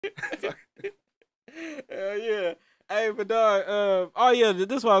Hell yeah. Hey, but dog, oh yeah, this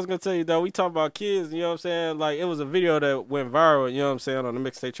is what I was gonna tell you though. We talk about kids, you know what I'm saying? Like it was a video that went viral, you know what I'm saying, on the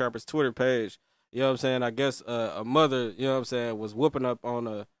Mixtape Trappers Twitter page. You know what I'm saying? I guess a mother, you know what I'm saying, was whooping up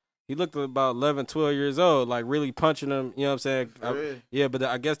on he looked about 11, 12 years old, like really punching him, you know what I'm saying? Yeah, but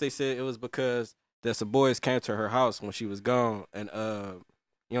I guess they said it was because that some boys came to her house when she was gone and you know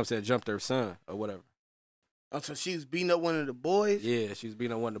what I'm saying, jumped her son or whatever. Oh, so she was beating up one of the boys? Yeah, she was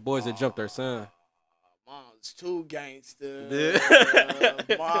beating up one of the boys that jumped her son. Mom's too gangster.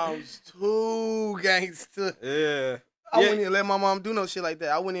 Yeah. Mom's too gangster. Yeah. I wouldn't even let my mom do no shit like that.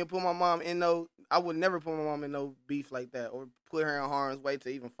 I wouldn't even put my mom in I would never put my mom in no beef like that or put her in harm's way to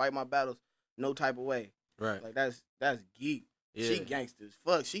even fight my battles no type of way. Right. Like that's geek. Yeah. She gangster as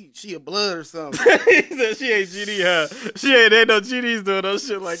fuck. She a blood or something. He said she ain't GD, huh? She ain't no GDs doing no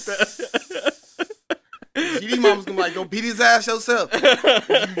shit like that. GD mama's gonna be like, go beat his ass yourself.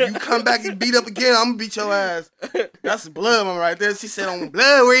 You come back and beat up again, I'm gonna beat your ass. That's blood mama right there. She said on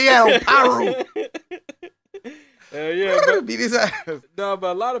blood, where you at on Pyro? Yeah, but, beat his ass. No,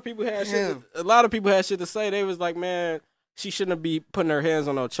 but a lot of people had shit to say. They was like, man, she shouldn't be putting her hands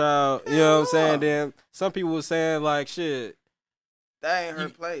on no child. You know what I'm saying? Then some people was saying like, shit, that ain't her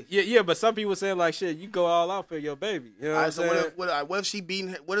place. Yeah, but some people was saying like, shit, you go all out for your baby. You know what I'm saying? What if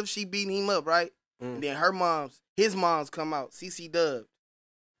she beating him up, right? And then his moms come out, CC Dub.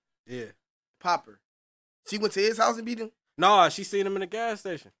 Yeah. Popper. She went to his house and beat him? No, she seen him in the gas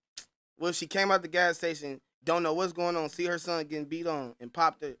station. Well, she came out the gas station, don't know what's going on, see her son getting beat on, and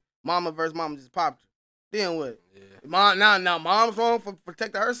popped her. Mama versus mama just popped her. Then what? Yeah. Now mom's wrong for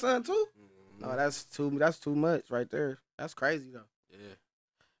protecting her son too? Mm-hmm. No, that's too much right there. That's crazy though. Yeah.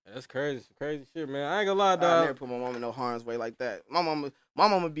 That's crazy shit, man. I ain't gonna lie, dog. I never put my mom in no harm's way like that. My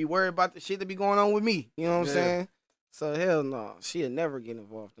mama be worried about the shit that be going on with me. You know what I'm saying? So hell no, she'll never get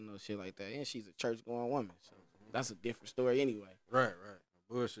involved in no shit like that. And she's a church going woman, so that's a different story anyway. Right.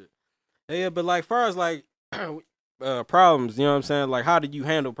 Bullshit. Yeah, but like far as like problems, you know what I'm saying? Like how do you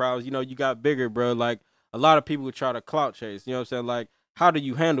handle problems? You know, you got bigger, bro. Like a lot of people would try to clout chase. You know what I'm saying? Like how do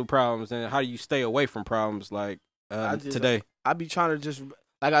you handle problems and how do you stay away from problems? Like today, I be trying to just.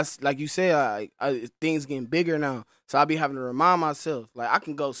 Like you said, things getting bigger now, so I be having to remind myself. Like I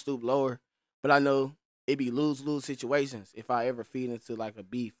can go stoop lower, but I know it be lose situations. If I ever feed into like a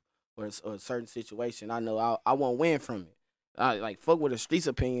beef or a certain situation, I know I won't win from it. I like fuck with the streets'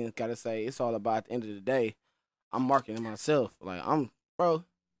 opinion. Gotta say it's all about at the end of the day. I'm marketing myself. Like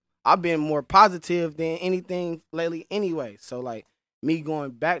I've been more positive than anything lately anyway. So like me going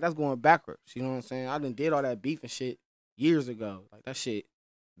back, that's going backwards. You know what I'm saying? I done did all that beef and shit years ago. Like that shit.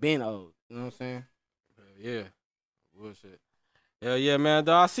 Been old, you know what I'm saying? Yeah, bullshit. Hell yeah, man,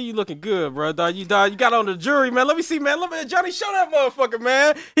 dog. I see you looking good, bro, dog. You got on the jury, man. Let me see, man. Let me Johnny show that motherfucker,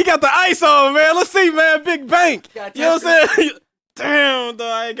 man. He got the ice on, man. Let's see, man. Big bank. You know what I'm saying? Damn,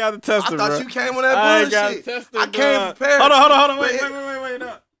 dog. I ain't got the tester, bro. I thought you came on that bullshit. I ain't got the tester, I came prepared. Hold on. Wait.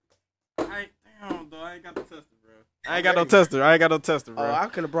 Damn, dog. I ain't got the tester. I ain't got no tester, bro. Oh, I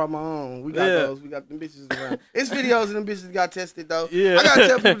could have brought my own. We got those. We got them bitches around. It's videos of them bitches got tested, though. Yeah. I got to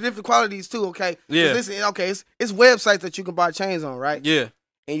tell people different qualities, too, okay? Yeah. Listen, okay, it's websites that you can buy chains on, right? Yeah.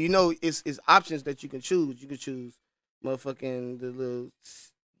 And you know it's options that you can choose. You can choose motherfucking the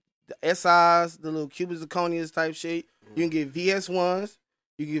SIs, the little Cuban zirconias type shit. You can get VS1s.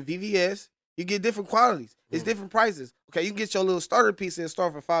 You can get VVS. You get different qualities. It's different prices. Okay, you can get your little starter piece and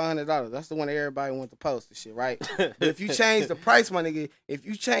start for $500. That's the one that everybody wants to post and shit, right? But if you change the price, my nigga,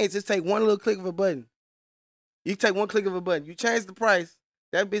 just take one little click of a button. You take one click of a button. You change the price,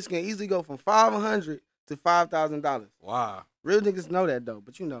 that bitch can easily go from $500 to $5,000. Wow. Real niggas know that though,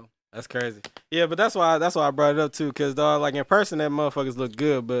 but you know. That's crazy. Yeah, but that's why I brought it up too, cause dog, like in person that motherfuckers look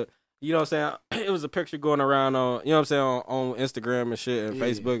good, but you know what I'm saying? It was a picture going around on, you know what I'm saying, on Instagram and shit and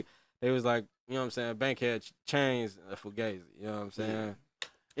Facebook. They was like, you know what I'm saying, Bankhead chains for gays. You know what I'm saying?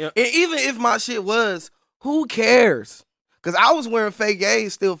 Yeah. And even if my shit was, who cares? Because I was wearing fake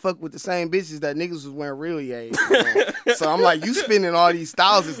yays, still fuck with the same bitches that niggas was wearing real yays. So I'm like, you spending all these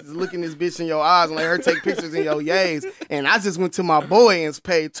thousands looking this bitch in your eyes and let her take pictures in your yays. And I just went to my boy and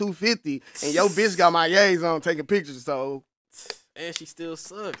paid $250, and your bitch got my yays on taking pictures. So, and she still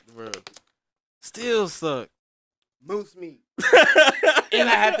sucked, bro. Still sucked. Moose meat. And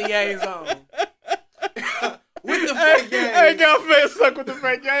I had the yays on. With the fake yays. Hey, girl, face suck with the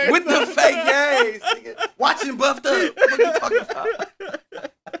fake yays. With the fake yays, nigga. Watching Buffed Up. What you talking about?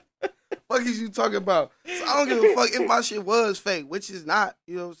 What is you talking about? So I don't give a fuck if my shit was fake, which is not.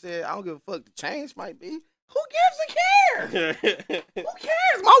 You know what I'm saying? I don't give a fuck. The change might be. Who gives a care? Who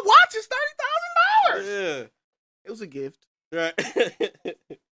cares? My watch is $30,000. Yeah. It was a gift. Right.